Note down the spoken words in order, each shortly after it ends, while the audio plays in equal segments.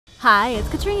Hi, it's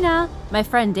Katrina. My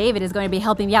friend David is going to be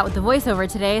helping me out with the voiceover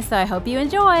today, so I hope you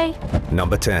enjoy.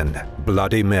 Number 10.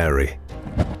 Bloody Mary.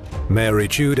 Mary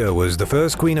Tudor was the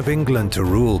first Queen of England to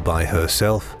rule by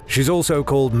herself. She's also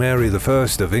called Mary I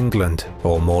of England,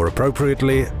 or more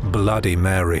appropriately, Bloody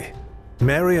Mary.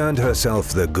 Mary earned herself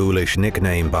the ghoulish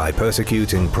nickname by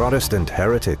persecuting Protestant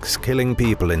heretics, killing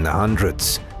people in the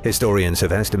hundreds. Historians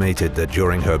have estimated that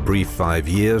during her brief 5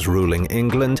 years ruling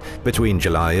England, between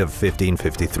July of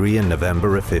 1553 and November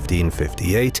of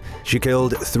 1558, she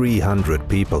killed 300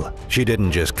 people. She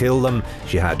didn't just kill them,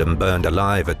 she had them burned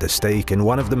alive at the stake in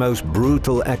one of the most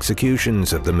brutal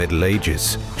executions of the Middle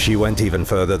Ages. She went even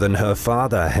further than her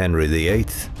father, Henry VIII.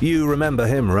 You remember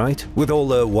him, right? With all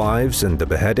the wives and the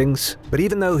beheadings? But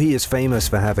even though he is famous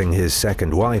for having his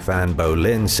second wife, Anne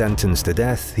Boleyn, sentenced to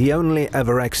death, he only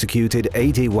ever executed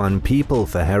 81 people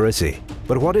for heresy.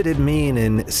 But what did it mean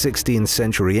in 16th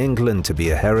century England to be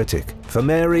a heretic? For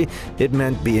Mary, it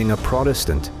meant being a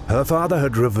Protestant. Her father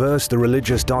had reversed the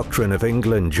religious doctrine of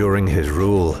England during his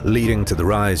rule, leading to the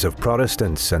rise of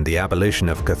Protestants and the abolition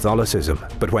of Catholicism.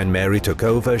 But when Mary took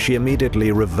over, she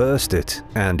immediately reversed it,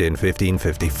 and in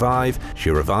 1555, she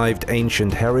revived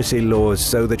ancient heresy laws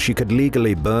so that she could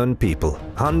legally burn people.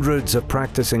 Hundreds of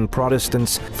practicing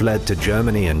Protestants fled to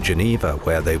Germany and Geneva,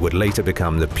 where they would later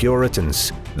become the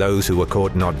Puritans, those who were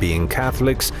caught not being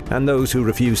Catholics, and those who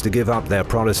refused to give up their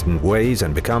Protestant ways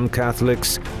and become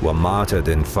Catholics were martyred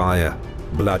in fire.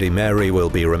 Bloody Mary will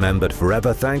be remembered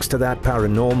forever thanks to that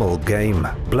paranormal game.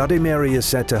 Bloody Mary is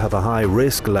said to have a high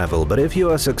risk level, but if you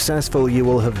are successful, you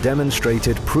will have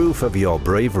demonstrated proof of your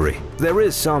bravery. There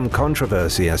is some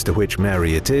controversy as to which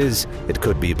Mary it is. It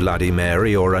could be Bloody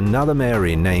Mary or another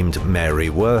Mary named Mary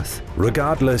Worth.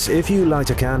 Regardless, if you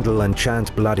light a candle and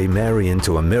chant Bloody Mary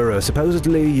into a mirror,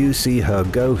 supposedly you see her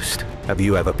ghost. Have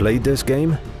you ever played this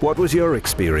game? What was your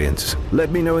experience?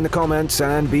 Let me know in the comments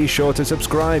and be sure to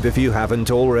subscribe if you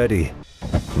haven't already.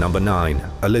 Number 9.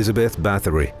 Elizabeth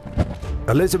Bathory.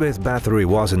 Elizabeth Bathory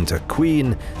wasn't a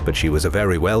queen, but she was a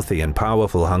very wealthy and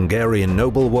powerful Hungarian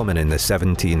noblewoman in the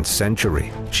 17th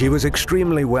century. She was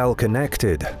extremely well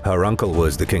connected. Her uncle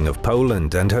was the King of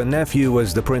Poland and her nephew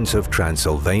was the Prince of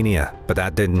Transylvania. But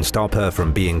that didn't stop her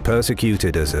from being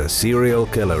persecuted as a serial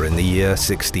killer in the year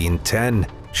 1610.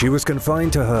 She was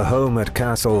confined to her home at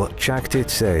Castle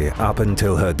Chaktice up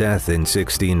until her death in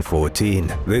 1614.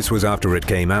 This was after it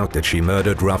came out that she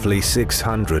murdered roughly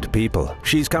 600 people.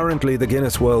 She's currently the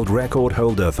Guinness World Record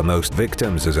holder for most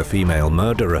victims as a female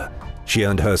murderer. She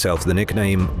earned herself the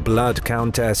nickname Blood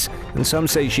Countess, and some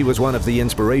say she was one of the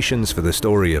inspirations for the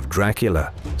story of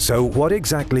Dracula. So what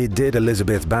exactly did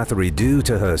Elizabeth Bathory do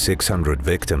to her 600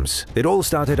 victims? It all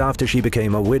started after she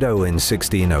became a widow in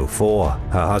 1604.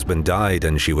 Her husband died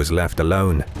and she was left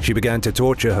alone. She began to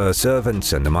torture her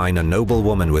servants and the minor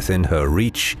noblewoman within her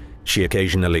reach. She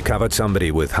occasionally covered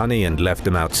somebody with honey and left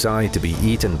them outside to be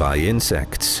eaten by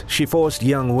insects. She forced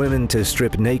young women to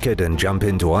strip naked and jump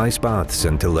into ice baths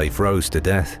until they froze to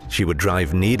death. She would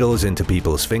drive needles into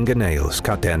people's fingernails,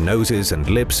 cut their noses and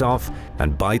lips off,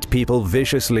 and bite people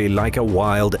viciously like a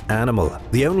wild animal.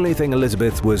 The only thing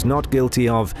Elizabeth was not guilty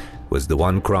of was the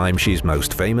one crime she's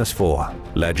most famous for.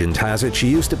 Legend has it she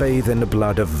used to bathe in the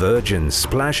blood of virgins,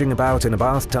 splashing about in a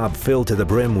bathtub filled to the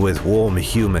brim with warm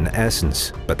human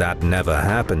essence. But that never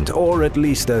happened, or at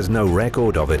least there's no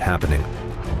record of it happening.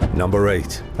 Number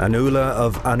 8. Anula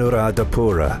of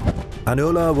Anuradhapura.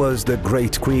 Anula was the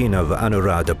great queen of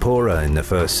Anuradhapura in the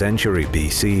 1st century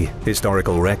BC.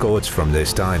 Historical records from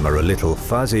this time are a little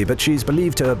fuzzy, but she's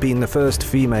believed to have been the first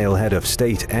female head of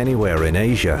state anywhere in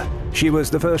Asia. She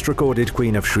was the first recorded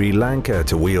queen of Sri Lanka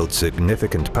to wield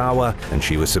significant power, and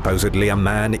she was supposedly a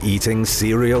man-eating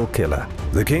serial killer.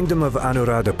 The kingdom of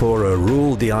Anuradhapura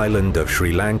ruled the island of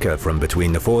Sri Lanka from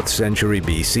between the 4th century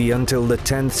BC until the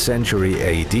 10th century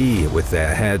AD, with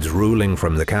their heads ruling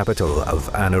from the capital of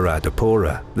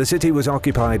Anuradhapura. The city was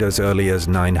occupied as early as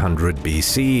 900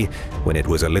 BC, when it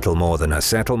was a little more than a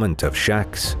settlement of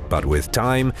shacks. But with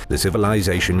time, the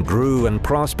civilization grew and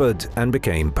prospered and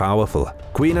became powerful.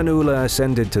 Queen Anula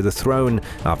ascended to the throne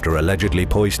after allegedly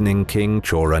poisoning King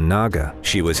Choranaga.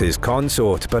 She was his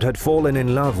consort but had fallen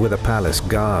in love with a palace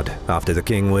guard. After the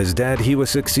king was dead, he was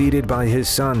succeeded by his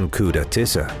son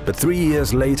Kudatissa. But 3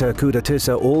 years later,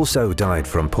 Kudatissa also died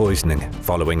from poisoning.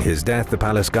 Following his death, the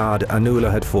palace guard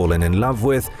Anula had fallen fallen in love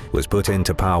with was put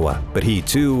into power, but he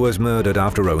too was murdered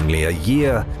after only a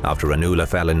year after Anula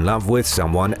fell in love with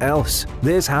someone else.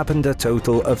 This happened a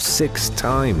total of 6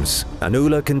 times.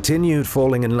 Anula continued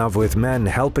falling in love with men,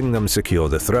 helping them secure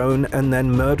the throne, and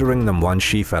then murdering them once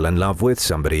she fell in love with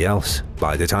somebody else.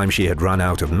 By the time she had run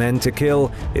out of men to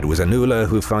kill, it was Anula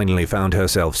who finally found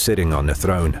herself sitting on the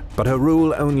throne. But her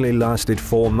rule only lasted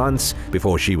 4 months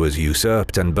before she was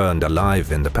usurped and burned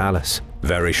alive in the palace.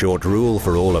 Very short rule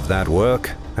for all of that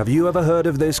work. Have you ever heard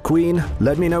of this queen?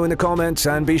 Let me know in the comments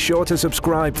and be sure to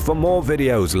subscribe for more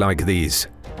videos like these.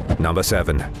 Number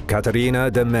 7. Caterina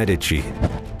de' Medici.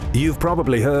 You've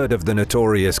probably heard of the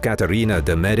notorious Caterina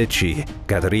de' Medici.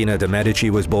 Caterina de' Medici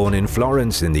was born in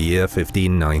Florence in the year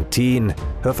 1519.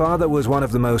 Her father was one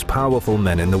of the most powerful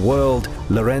men in the world,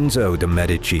 Lorenzo de'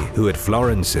 Medici, who had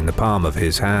Florence in the palm of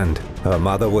his hand. Her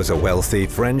mother was a wealthy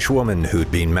French woman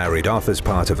who'd been married off as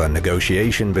part of a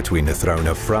negotiation between the throne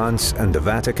of France and the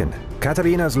Vatican.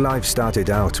 Caterina's life started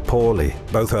out poorly.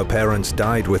 Both her parents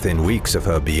died within weeks of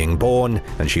her being born,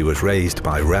 and she was raised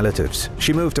by relatives.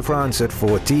 She moved to France at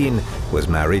 14, was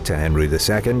married to Henry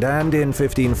II, and in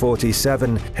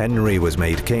 1547, Henry was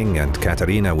made king and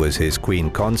Caterina was his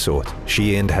queen consort.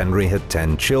 She and Henry had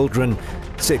 10 children,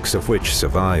 6 of which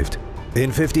survived. In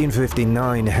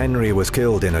 1559, Henry was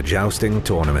killed in a jousting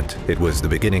tournament. It was the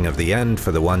beginning of the end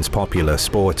for the once popular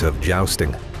sport of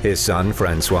jousting. His son,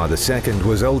 Francois II,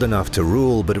 was old enough to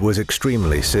rule but was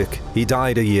extremely sick. He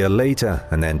died a year later,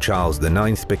 and then Charles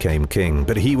IX became king,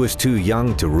 but he was too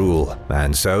young to rule,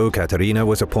 and so Caterina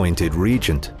was appointed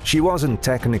regent. She wasn't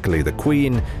technically the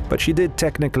queen, but she did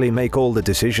technically make all the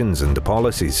decisions and the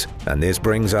policies. And this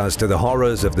brings us to the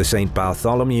horrors of the St.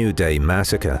 Bartholomew Day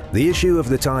massacre. The issue of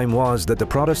the time was that the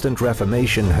Protestant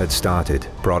Reformation had started.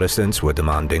 Protestants were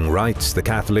demanding rights, the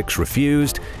Catholics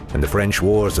refused, and the French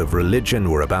wars of religion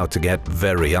were about to get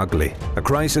very ugly. A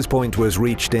crisis point was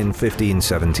reached in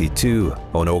 1572.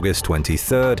 On August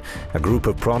 23rd, a group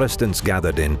of Protestants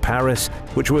gathered in Paris,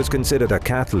 which was considered a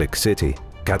Catholic city.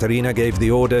 Caterina gave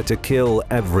the order to kill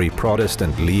every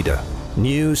Protestant leader.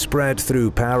 News spread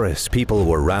through Paris, people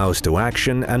were roused to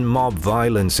action, and mob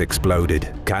violence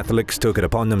exploded. Catholics took it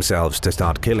upon themselves to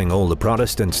start killing all the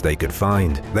Protestants they could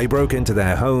find. They broke into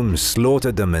their homes,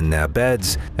 slaughtered them in their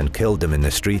beds, and killed them in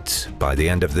the streets. By the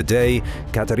end of the day,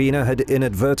 Caterina had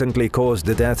inadvertently caused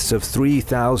the deaths of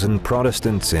 3,000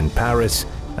 Protestants in Paris,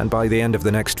 and by the end of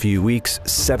the next few weeks,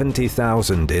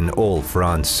 70,000 in all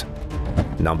France.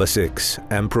 Number 6.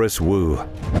 Empress Wu.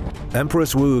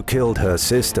 Empress Wu killed her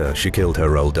sister, she killed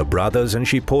her older brothers, and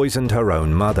she poisoned her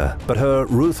own mother. But her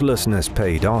ruthlessness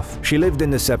paid off. She lived in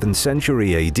the 7th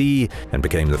century AD and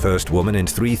became the first woman in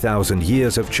 3,000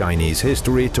 years of Chinese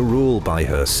history to rule by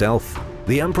herself.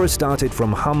 The empress started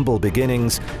from humble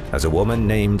beginnings as a woman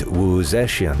named Wu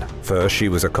Zetian. First, she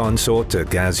was a consort to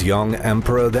Gazong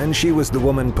Emperor, then she was the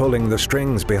woman pulling the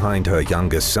strings behind her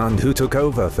youngest son who took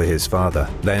over for his father.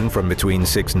 Then, from between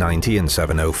 690 and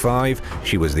 705,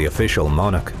 she was the official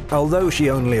monarch. Although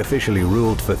she only officially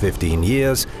ruled for 15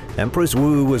 years, Empress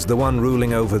Wu was the one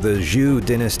ruling over the Zhou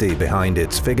dynasty behind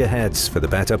its figureheads for the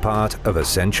better part of a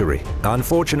century.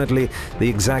 Unfortunately, the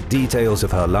exact details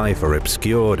of her life are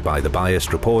obscured by the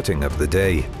biased reporting of the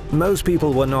day. Most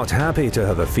people were not happy to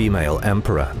have a female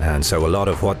emperor, and so a lot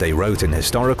of what they wrote in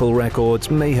historical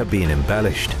records may have been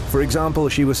embellished. For example,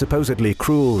 she was supposedly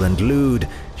cruel and lewd.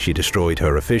 She destroyed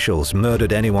her officials,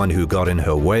 murdered anyone who got in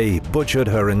her way, butchered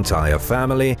her entire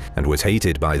family, and was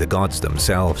hated by the gods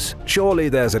themselves. Surely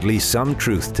there's at least some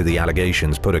truth to the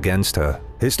allegations put against her.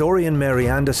 Historian Mary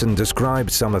Anderson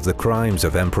described some of the crimes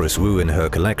of Empress Wu in her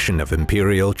collection of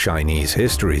imperial Chinese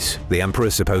histories. The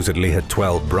empress supposedly had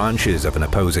 12 branches of an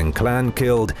opposing clan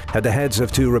killed, had the heads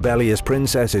of 2 rebellious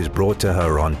princesses brought to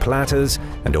her on platters,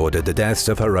 and ordered the deaths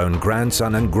of her own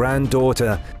grandson and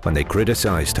granddaughter when they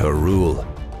criticized her rule.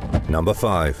 Number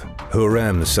 5.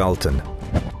 Hurrem Sultan.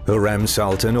 Hurrem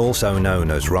Sultan, also known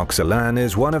as Roxolane,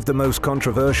 is one of the most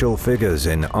controversial figures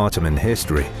in Ottoman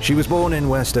history. She was born in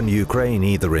western Ukraine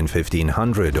either in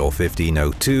 1500 or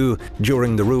 1502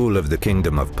 during the rule of the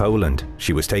Kingdom of Poland.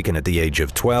 She was taken at the age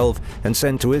of 12 and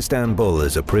sent to Istanbul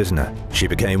as a prisoner. She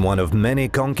became one of many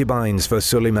concubines for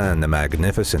Suleiman the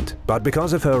Magnificent. But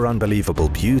because of her unbelievable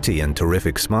beauty and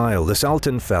terrific smile, the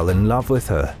Sultan fell in love with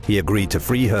her. He agreed to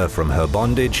free her from her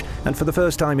bondage, and for the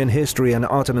first time in history, an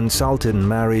Ottoman Sultan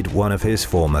married one of his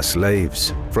former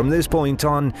slaves. From this point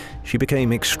on, she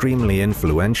became extremely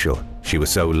influential. She was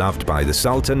so loved by the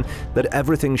Sultan that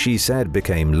everything she said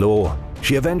became law.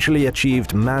 She eventually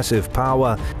achieved massive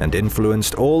power and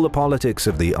influenced all the politics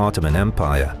of the Ottoman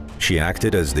Empire. She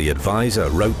acted as the advisor,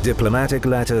 wrote diplomatic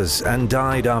letters, and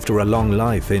died after a long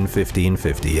life in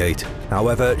 1558.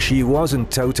 However, she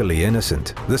wasn't totally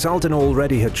innocent. The Sultan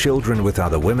already had children with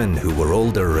other women who were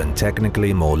older and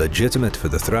technically more legitimate for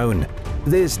the throne.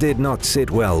 This did not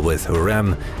sit well with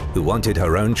Hurrem, who wanted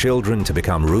her own children to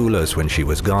become rulers when she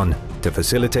was gone. To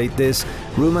facilitate this,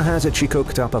 rumor has it she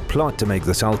cooked up a plot to make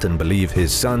the Sultan believe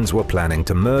his sons were planning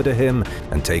to murder him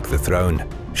and take the throne.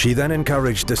 She then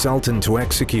encouraged the Sultan to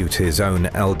execute his own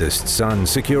eldest son,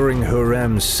 securing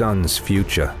Hurrem's son's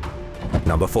future.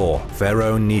 Number 4.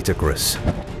 Pharaoh Nitocris.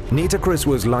 Nitocris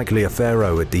was likely a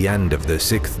pharaoh at the end of the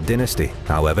 6th dynasty.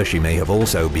 However, she may have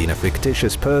also been a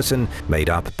fictitious person made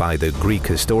up by the Greek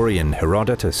historian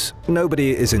Herodotus.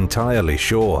 Nobody is entirely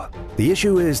sure. The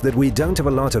issue is that we don't have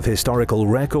a lot of historical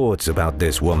records about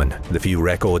this woman. The few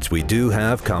records we do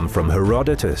have come from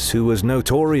Herodotus, who was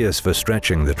notorious for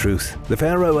stretching the truth. The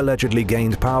pharaoh allegedly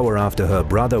gained power after her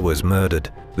brother was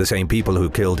murdered. The same people who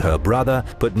killed her brother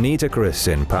put Nitocris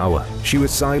in power. She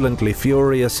was silently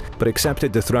furious, but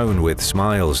accepted the throne with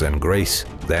smiles and grace.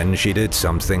 Then she did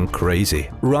something crazy.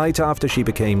 Right after she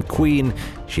became queen,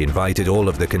 she invited all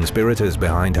of the conspirators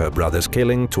behind her brother's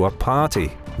killing to a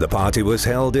party. The party was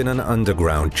held in an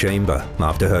underground chamber.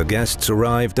 After her guests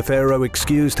arrived, the pharaoh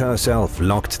excused herself,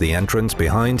 locked the entrance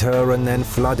behind her, and then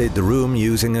flooded the room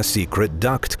using a secret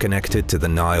duct connected to the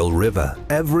Nile River.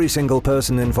 Every single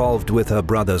person involved with her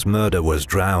brother's murder was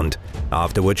drowned.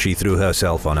 Afterward, she threw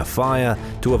herself on a fire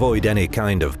to avoid any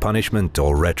kind of punishment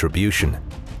or retribution.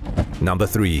 Number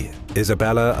 3.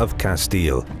 Isabella of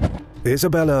Castile.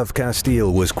 Isabella of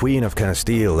Castile was Queen of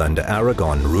Castile and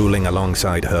Aragon, ruling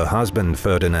alongside her husband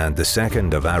Ferdinand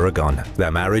II of Aragon. Their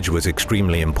marriage was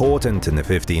extremely important in the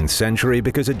 15th century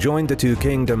because it joined the two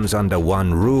kingdoms under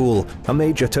one rule, a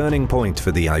major turning point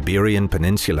for the Iberian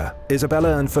Peninsula.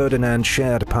 Isabella and Ferdinand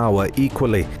shared power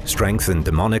equally, strengthened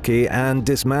the monarchy, and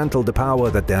dismantled the power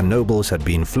that their nobles had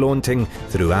been flaunting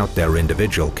throughout their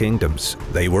individual kingdoms.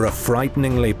 They were a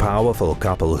frighteningly powerful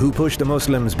couple who pushed the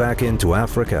Muslims back into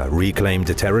Africa, reclaimed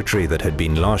a territory that had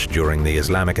been lost during the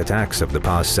Islamic attacks of the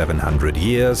past 700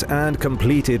 years, and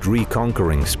completed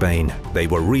reconquering Spain. They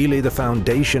were really the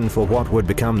foundation for what would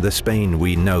become the Spain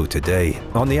we know today.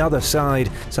 On the other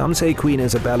side, some say Queen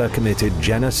Isabella committed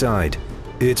genocide.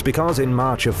 It's because in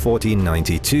March of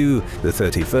 1492, the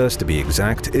 31st to be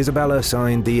exact, Isabella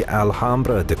signed the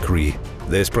Alhambra Decree.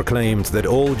 This proclaimed that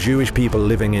all Jewish people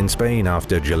living in Spain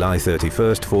after July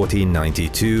 31st,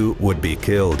 1492 would be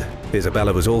killed.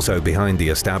 Isabella was also behind the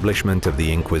establishment of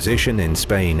the Inquisition in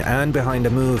Spain and behind a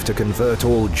move to convert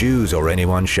all Jews or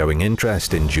anyone showing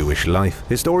interest in Jewish life.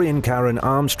 Historian Karen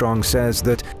Armstrong says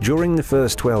that during the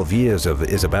first 12 years of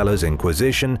Isabella's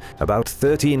Inquisition, about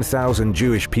 13,000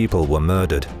 Jewish people were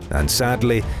murdered. And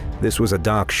sadly, this was a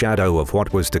dark shadow of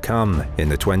what was to come in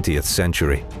the 20th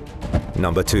century.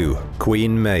 Number 2.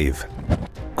 Queen Maeve.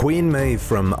 Queen Maeve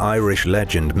from Irish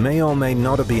legend may or may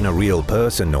not have been a real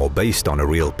person or based on a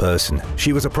real person.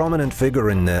 She was a prominent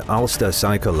figure in the Ulster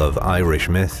cycle of Irish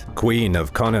myth, Queen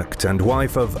of Connacht and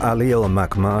wife of Ailill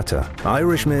MacMarta.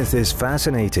 Irish myth is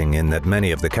fascinating in that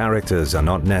many of the characters are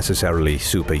not necessarily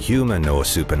superhuman or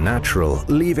supernatural,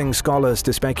 leaving scholars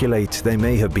to speculate they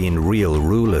may have been real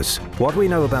rulers. What we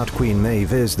know about Queen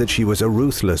Maeve is that she was a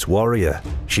ruthless warrior.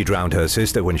 She drowned her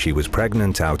sister when she was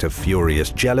pregnant out of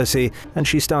furious jealousy, and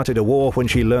she started a war when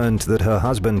she learned that her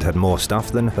husband had more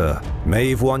stuff than her.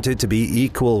 Maeve wanted to be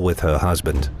equal with her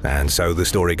husband, and so the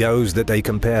story goes that they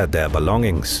compared their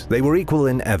belongings. They were equal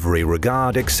in every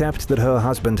regard except that her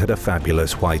husband had a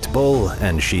fabulous white bull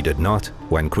and she did not.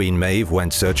 When Queen Maeve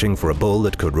went searching for a bull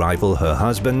that could rival her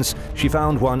husband's, she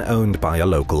found one owned by a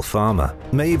local farmer.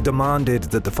 Maeve demanded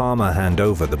that the farmer hand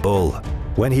over the bull.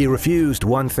 When he refused,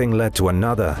 one thing led to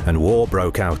another, and war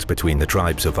broke out between the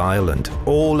tribes of Ireland,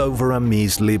 all over a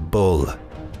measly bull.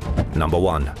 Number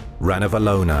 1.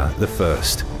 Ranavalona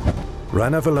I.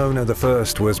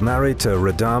 Ranavalona I was married to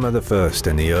Radama I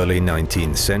in the early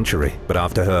 19th century, but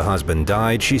after her husband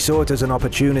died, she saw it as an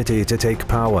opportunity to take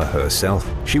power herself.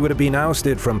 She would have been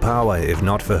ousted from power if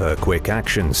not for her quick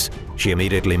actions. She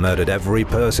immediately murdered every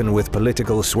person with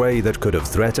political sway that could have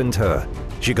threatened her.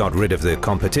 She got rid of the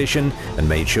competition and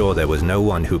made sure there was no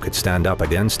one who could stand up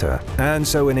against her. And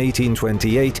so in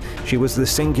 1828, she was the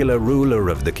singular ruler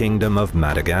of the Kingdom of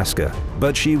Madagascar.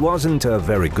 But she wasn't a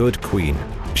very good queen.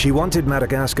 She wanted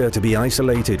Madagascar to be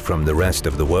isolated from the rest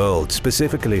of the world,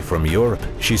 specifically from Europe.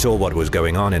 She saw what was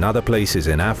going on in other places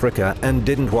in Africa and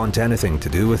didn't want anything to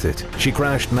do with it. She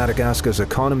crashed Madagascar's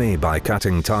economy by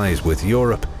cutting ties with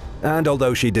Europe. And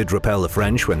although she did repel the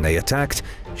French when they attacked,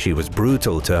 she was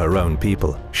brutal to her own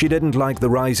people. She didn't like the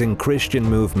rising Christian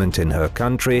movement in her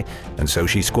country, and so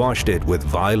she squashed it with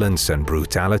violence and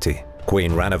brutality.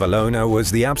 Queen Ranavalona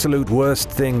was the absolute worst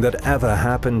thing that ever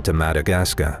happened to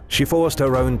Madagascar. She forced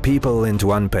her own people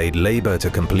into unpaid labor to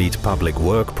complete public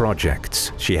work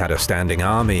projects. She had a standing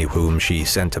army whom she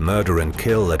sent to murder and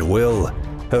kill at will.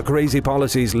 Her crazy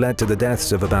policies led to the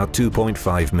deaths of about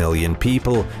 2.5 million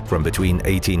people from between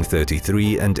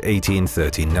 1833 and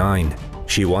 1839.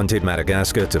 She wanted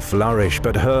Madagascar to flourish,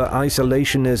 but her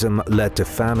isolationism led to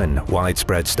famine,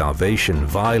 widespread starvation,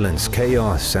 violence,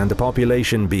 chaos, and the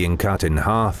population being cut in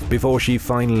half before she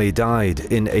finally died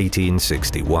in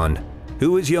 1861.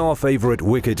 Who is your favorite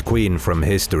wicked queen from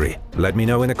history? Let me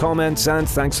know in the comments, and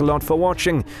thanks a lot for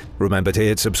watching. Remember to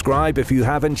hit subscribe if you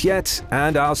haven't yet,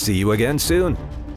 and I'll see you again soon.